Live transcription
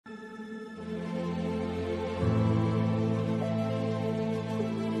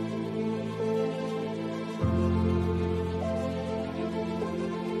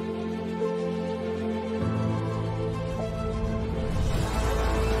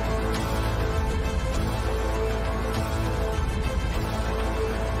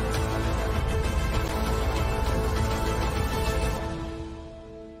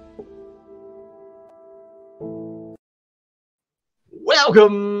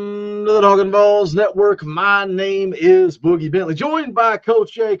Welcome to the Talkin VAWLS Network. My name is Boogie Bentley, joined by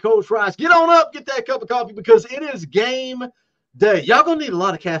Coach Jay, Coach Rice. Get on up, get that cup of coffee because it is game day. Y'all gonna need a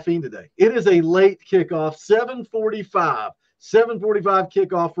lot of caffeine today. It is a late kickoff, 7:45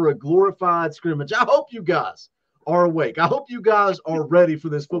 kickoff for a glorified scrimmage. I hope you guys are awake. I hope you guys are ready for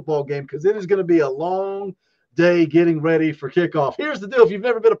this football game because it is going to be a long day getting ready for kickoff. Here's the deal. If you've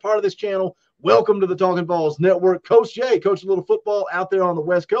never been a part of this channel, welcome to the Talkin VAWLS Network. Coach Jay, coaching a little football out there on the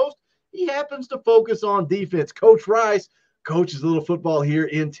West Coast. He happens to focus on defense. Coach Rice coaches a little football here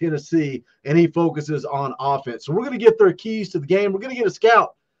in Tennessee, and he focuses on offense. So we're going to get their keys to the game. We're going to get a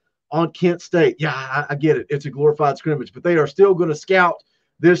scout on Kent State. Yeah, I get it. It's a glorified scrimmage, but they are still going to scout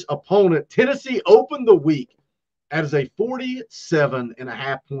this opponent. Tennessee opened the week as a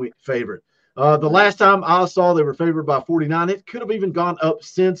 47.5-point favorite. The last time I saw they were favored by 49. It could have even gone up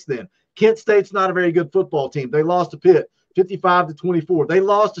since then. Kent State's not a very good football team. They lost to Pitt 55-24. They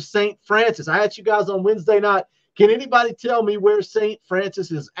lost to St. Francis. I asked you guys on Wednesday night, can anybody tell me where St. Francis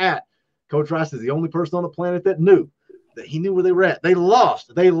is at? Coach Rice is the only person on the planet that knew where they were at. They lost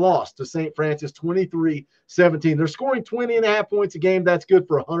to St. Francis 23-17. They're scoring 20.5 points a game. That's good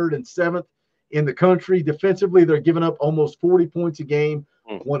for 107th in the country. Defensively, they're giving up almost 40 points a game,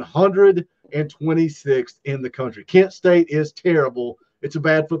 126th in the country. Kent State is terrible. It's a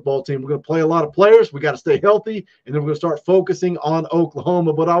bad football team. We're going to play a lot of players. We got to stay healthy, and then we're going to start focusing on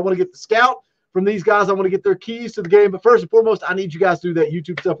Oklahoma. But I want to get the scout from these guys. I want to get their keys to the game. But first and foremost, I need you guys to do that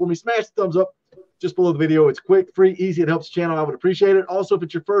YouTube stuff for me. Smash the thumbs up just below the video. It's quick, free, easy. It helps the channel. I would appreciate it. Also, if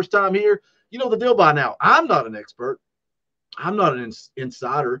it's your first time here, you know the deal by now. I'm not an expert. I'm not an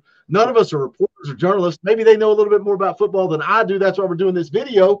insider. None of us are reporters or journalists. Maybe they know a little bit more about football than I do. That's why we're doing this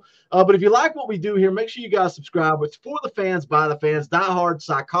video. But if you like what we do here, make sure you guys subscribe. It's for the fans, by the fans, diehard,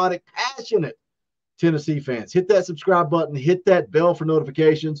 psychotic, passionate Tennessee fans. Hit that subscribe button. Hit that bell for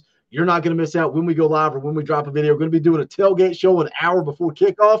notifications. You're not going to miss out when we go live or when we drop a video. We're going to be doing a tailgate show an hour before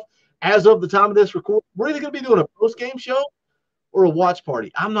kickoff. As of the time of this record, we're either going to be doing a post-game show or a watch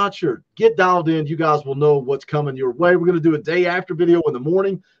party. I'm not sure. Get dialed in. You guys will know what's coming your way. We're going to do a day after video in the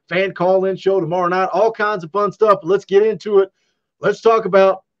morning, fan call-in show tomorrow night, all kinds of fun stuff. But let's get into it. Let's talk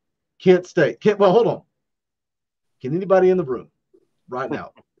about Kent State. Well, hold on. Can anybody in the room right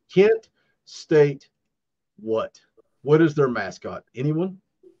now? Kent State what? What is their mascot? Anyone?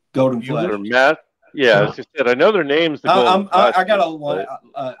 Golden Flash. Yeah, as you said, I know their names. I got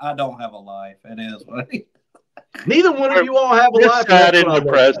I don't have a life. It is what it is. Neither one of you all have a life. Sad and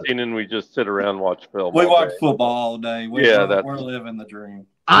depressing, and we just sit around and watch film. We watch football all day. We're living the dream.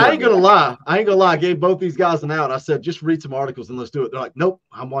 I ain't gonna lie. I gave both these guys an out. I said, just read some articles and let's do it. They're like, nope,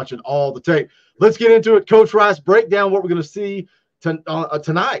 I'm watching all the tape. Let's get into it. Coach Rice, break down what we're gonna see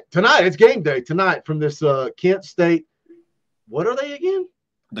tonight. Tonight, it's game day tonight from this Kent State. What are they again?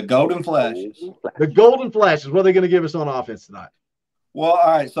 The Golden Flashes. The Golden Flashes. What are they gonna give us on offense tonight? Well,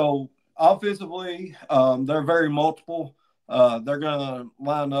 all right. So offensively, they're very multiple. They're going to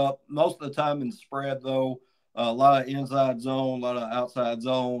line up most of the time in spread, though. A lot of inside zone, a lot of outside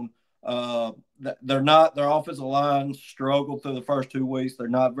zone. Their offensive line struggled through the first 2 weeks. They're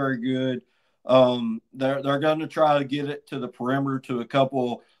not very good. They're going to try to get it to the perimeter to a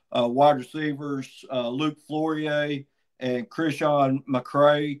couple wide receivers, Luke Flourier and Krishan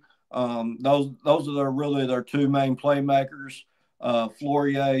McCray. Those are really their two main playmakers.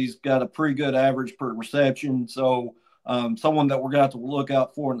 Flourier's got a pretty good average per reception, so someone that we're going to have to look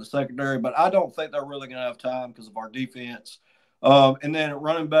out for in the secondary, but I don't think they're really going to have time because of our defense. And then at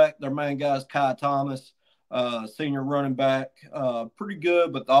running back, their main guy is Kai Thomas, senior running back, pretty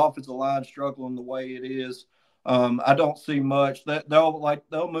good, but the offensive line struggling the way it is. I don't see much.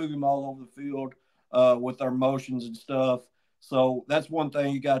 They'll move him all over the field with their motions and stuff. So that's one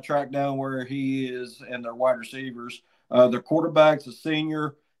thing you got to track down where he is and their wide receivers. Their quarterback's a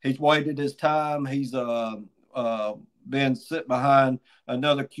senior. He's waited his time. He's been sitting behind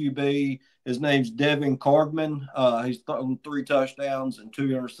another QB. His name's Devin Cardman. He's thrown 3 touchdowns and 2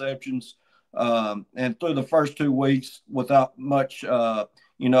 interceptions. And through the first 2 weeks without much,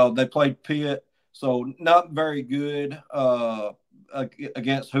 they played Pitt, so not very good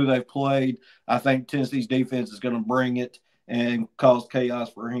against who they've played. I think Tennessee's defense is going to bring it and cause chaos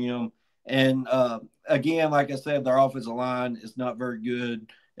for him. And again, like I said, their offensive line is not very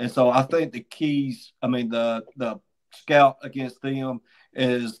good. And so I think the scout against them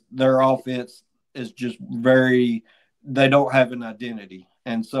is their offense is just they don't have an identity.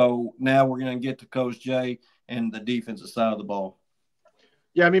 And so now we're going to get to Coach Jay and the defensive side of the ball.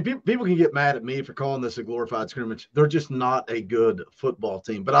 Yeah, I mean, people can get mad at me for calling this a glorified scrimmage. They're just not a good football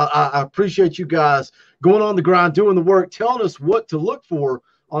team. But I appreciate you guys going on the grind, doing the work, telling us what to look for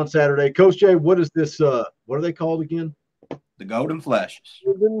on Saturday. Coach Jay, what is this? What are they called again? The Golden Flashes.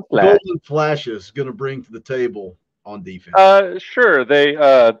 Golden Flashes going to bring to the table on defense. Sure. They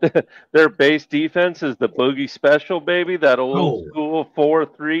their base defense is the boogie special, baby. That old school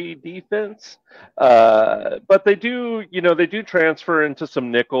 4-3 defense. But they do, they do transfer into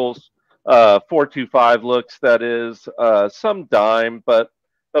some nickels, 4-2-5 looks. That is some dime, but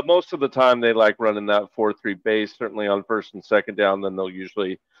most of the time they like running that 4-3 base. Certainly on first and second down, then they'll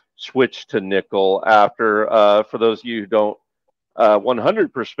usually switch to nickel after. For those of you who don't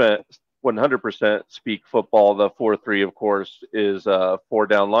 100% speak football, the 4-3, of course, is 4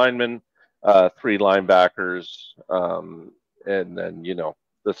 down linemen, 3 linebackers, and then,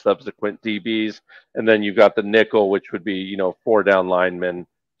 the subsequent DBs. And then you've got the nickel, which would be, 4 down linemen,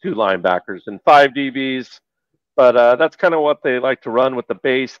 2 linebackers, and 5 DBs. But that's kind of what they like to run with the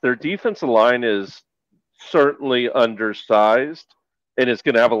base. Their defensive line is certainly undersized, and it's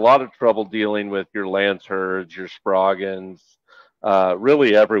going to have a lot of trouble dealing with your Lance Hurds, your Spraggins.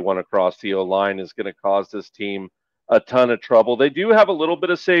 Really everyone across the O-line is going to cause this team a ton of trouble. They do have a little bit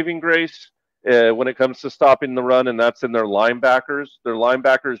of saving grace when it comes to stopping the run, and that's in their linebackers. Their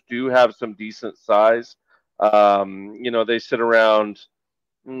linebackers do have some decent size. They sit around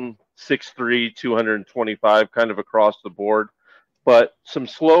 6'3", 225 kind of across the board, but some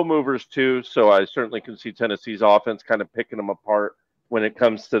slow movers too. So I certainly can see Tennessee's offense kind of picking them apart when it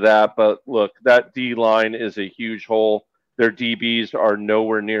comes to that. But look, that D-line is a huge hole. Their DBs are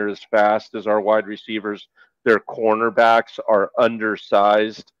nowhere near as fast as our wide receivers. Their cornerbacks are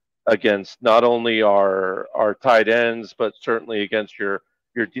undersized against not only our tight ends, but certainly against your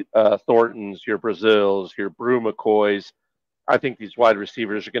Thorntons, your Brazils, your Brew McCoys. I think these wide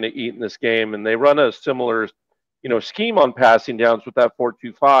receivers are going to eat in this game, and they run a similar, scheme on passing downs with that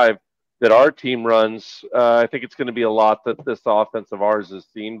 4-2-5 that our team runs. I think it's going to be a lot that this offense of ours has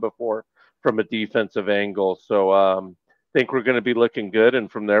seen before from a defensive angle. So, think we're going to be looking good, and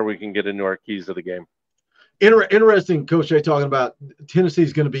from there we can get into our keys of the game. Interesting, Coach Jay, talking about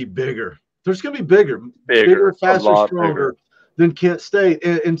Tennessee's going to be bigger. There's going to be bigger, faster, stronger than Kent State.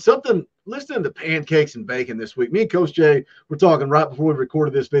 And something, listening to Pancakes and Bacon this week, me and Coach Jay were talking right before we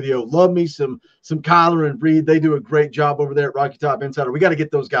recorded this video. Love me some Kyler and Reed. They do a great job over there at Rocky Top Insider. We got to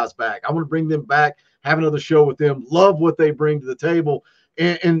get those guys back. I want to bring them back, have another show with them. Love what they bring to the table.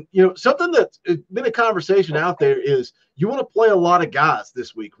 And something that's been a conversation out there is you want to play a lot of guys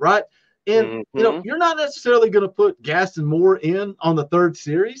this week, right? And, you're not necessarily going to put Gaston Moore in on the third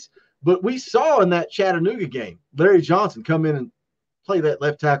series, but we saw in that Chattanooga game, Larry Johnson come in and play that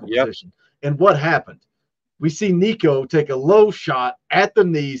left tackle position. And what happened? We see Nico take a low shot at the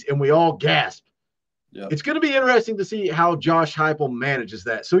knees, and we all gasp. Yep. It's going to be interesting to see how Josh Heupel manages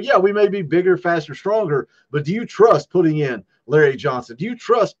that. So, yeah, we may be bigger, faster, stronger, but do you trust putting in Larry Johnson? Do you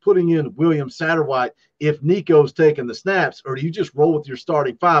trust putting in William Satterwhite if Nico's taking the snaps, or do you just roll with your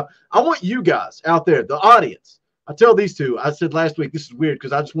starting 5? I want you guys out there, the audience. I tell these two, I said last week, this is weird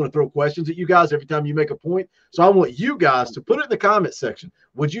because I just want to throw questions at you guys every time you make a point. So I want you guys to put it in the comment section.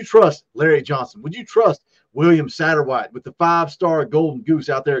 Would you trust Larry Johnson? Would you trust William Satterwhite with the 5-star Golden Goose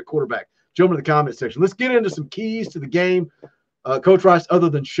out there at quarterback? Jump into the comment section. Let's get into some keys to the game. Coach Rice, other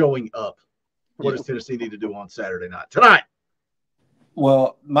than showing up, what does Tennessee need to do on Saturday night? Tonight.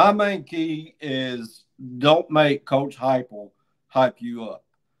 Well, my main key is don't make Coach Heupel hype you up.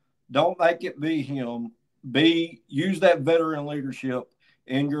 Don't make it be him. Use that veteran leadership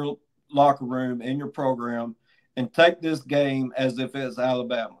in your locker room, in your program, and take this game as if it's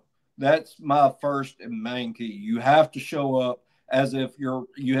Alabama. That's my first and main key. You have to show up as if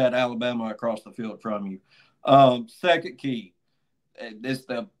you had Alabama across the field from you. Second key, it's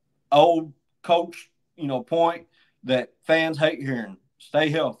the old coach, point that fans hate hearing. Stay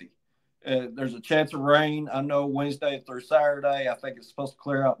healthy. There's a chance of rain. I know Wednesday through Saturday. I think it's supposed to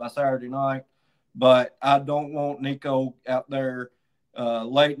clear out by Saturday night. But I don't want Nico out there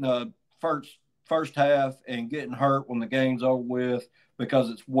late in the first half and getting hurt when the game's over with because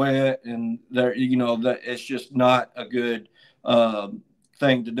it's wet and that it's just not a good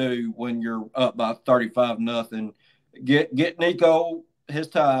thing to do when you're up by 35-0. Get Nico his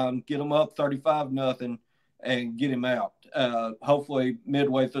time, get him up 35-0, and get him out. Hopefully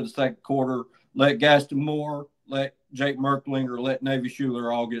midway through the second quarter, let Gaston Moore, let Jake Merklinger, let Navy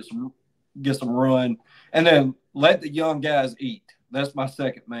Schuler all get some run, and then let the young guys eat. That's my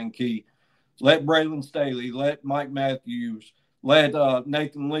second main key. Let Braylon Staley, let Mike Matthews, let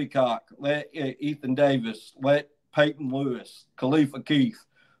Nathan Leacock, let Ethan Davis, let Peyton Lewis, Khalifa Keith,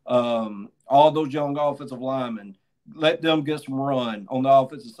 all those young offensive linemen. Let them get some run on the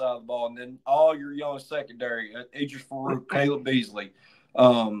offensive side of the ball. And then all your young secondary, Idris Farouk, Caleb Beasley,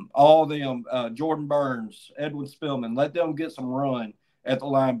 all them, Jordan Burns, Edwin Spillman, let them get some run at the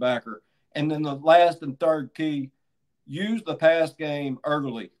linebacker. And then the last and third key, use the pass game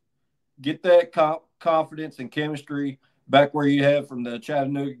early. Get that confidence and chemistry back where you have from the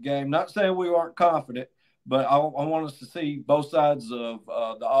Chattanooga game. Not saying we aren't confident, but I want us to see both sides of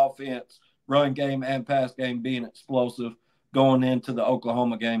the offense, run game and pass game, being explosive going into the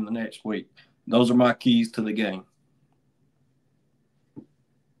Oklahoma game the next week. Those are my keys to the game.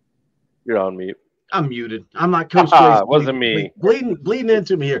 You're on mute. I'm muted. I'm not Coach Rice. It wasn't me. Bleeding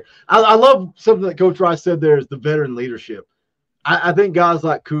into me here. I love something that Coach Rice said there is the veteran leadership. I think guys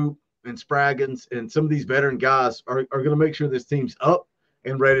like Coop and Spraggins and some of these veteran guys are going to make sure this team's up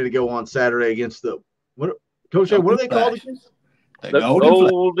and ready to go on Saturday against the Coach Jay, what are they called again? The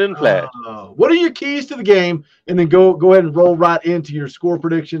Golden Flash. What are your keys to the game? And then go ahead and roll right into your score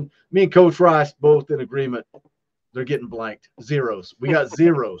prediction. Me and Coach Rice both in agreement. They're getting blanked. Zeros. We got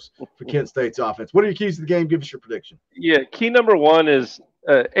zeros for Kent State's offense. What are your keys to the game? Give us your prediction. Yeah, key number one is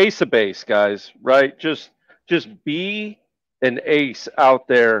ace of base, guys, right? Just be an ace out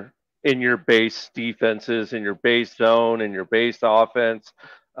there in your base defenses, in your base zone, in your base offense.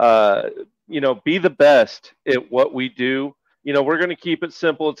 Be the best at what we do. We're going to keep it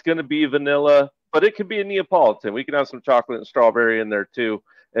simple. It's going to be vanilla, but it could be a Neapolitan. We can have some chocolate and strawberry in there too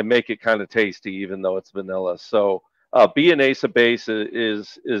and make it kind of tasty, even though it's vanilla. So be an ace of base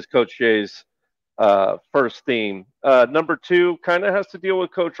is Coach Jay's first theme. Number two kind of has to deal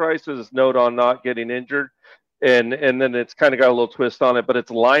with Coach Rice's note on not getting injured. And then it's kind of got a little twist on it, but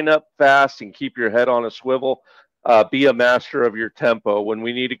it's line up fast and keep your head on a swivel. Be a master of your tempo. When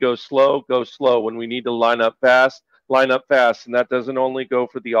we need to go slow, go slow. When we need to line up fast, line up fast. And that doesn't only go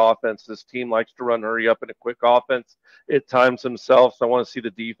for the offense. This team likes to run hurry up in a quick offense at times themselves. So I want to see the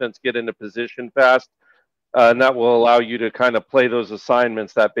defense get into position fast. And that will allow you to kind of play those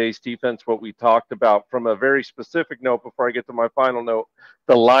assignments, that base defense, what we talked about. From a very specific note, before I get to my final note,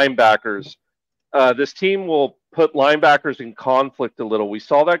 the linebackers. This team will put linebackers in conflict a little. We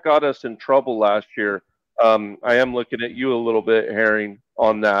saw that got us in trouble last year. I am looking at you a little bit, Herring,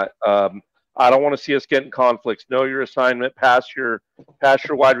 on that. I don't want to see us get in conflicts. Know your assignment. Pass your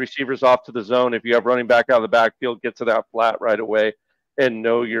wide receivers off to the zone. If you have running back out of the backfield, get to that flat right away and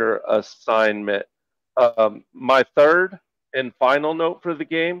know your assignment. My third and final note for the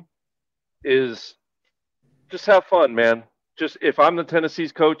game is just have fun, man. Just if I'm the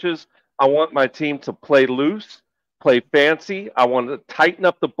Tennessee's coaches, I want my team to play loose, play fancy. I want to tighten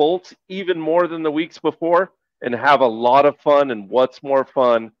up the bolts even more than the weeks before and have a lot of fun. And what's more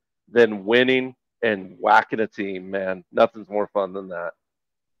fun than winning and whacking a team, man? Nothing's more fun than that.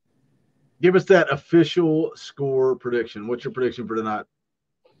 Give us that official score prediction. What's your prediction for tonight?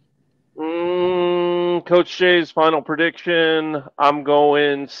 Coach Jay's final prediction, I'm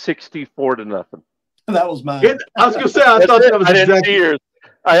going 64-0. That was mine. I was going to say, I thought that was I didn't see yours.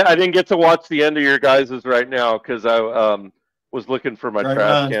 I didn't get to watch the end of your guys's right now because I was looking for my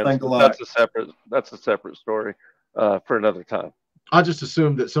trash cans. That's a separate story for another time. I just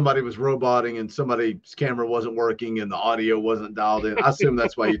assumed that somebody was roboting and somebody's camera wasn't working and the audio wasn't dialed in. I assume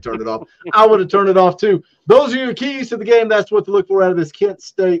that's why you turned it off. I would have turned it off too. Those are your keys to the game. That's what to look for out of this Kent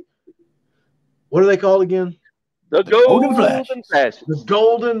State. What are they called again? The Golden Flashes. The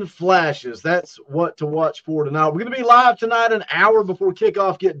Golden Flashes. That's what to watch for tonight. We're going to be live tonight an hour before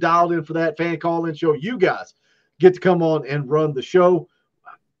kickoff. Get dialed in for that fan call-in show. You guys get to come on and run the show.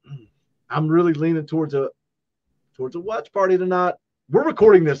 I'm really leaning towards a watch party tonight. We're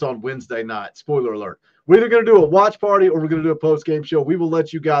recording this on Wednesday night. Spoiler alert. We're either going to do a watch party or we're going to do a post-game show. We will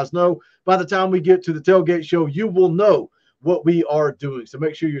let you guys know. By the time we get to the tailgate show, you will know what we are doing. So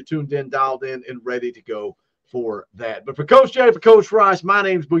make sure you're tuned in, dialed in, and ready to go for that. But for Coach Jay, for Coach Rice, my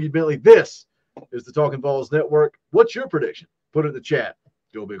name's Boogie Bentley. This is the Talkin VAWLS Network. What's your prediction? Put it in the chat.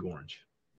 Go Big Orange.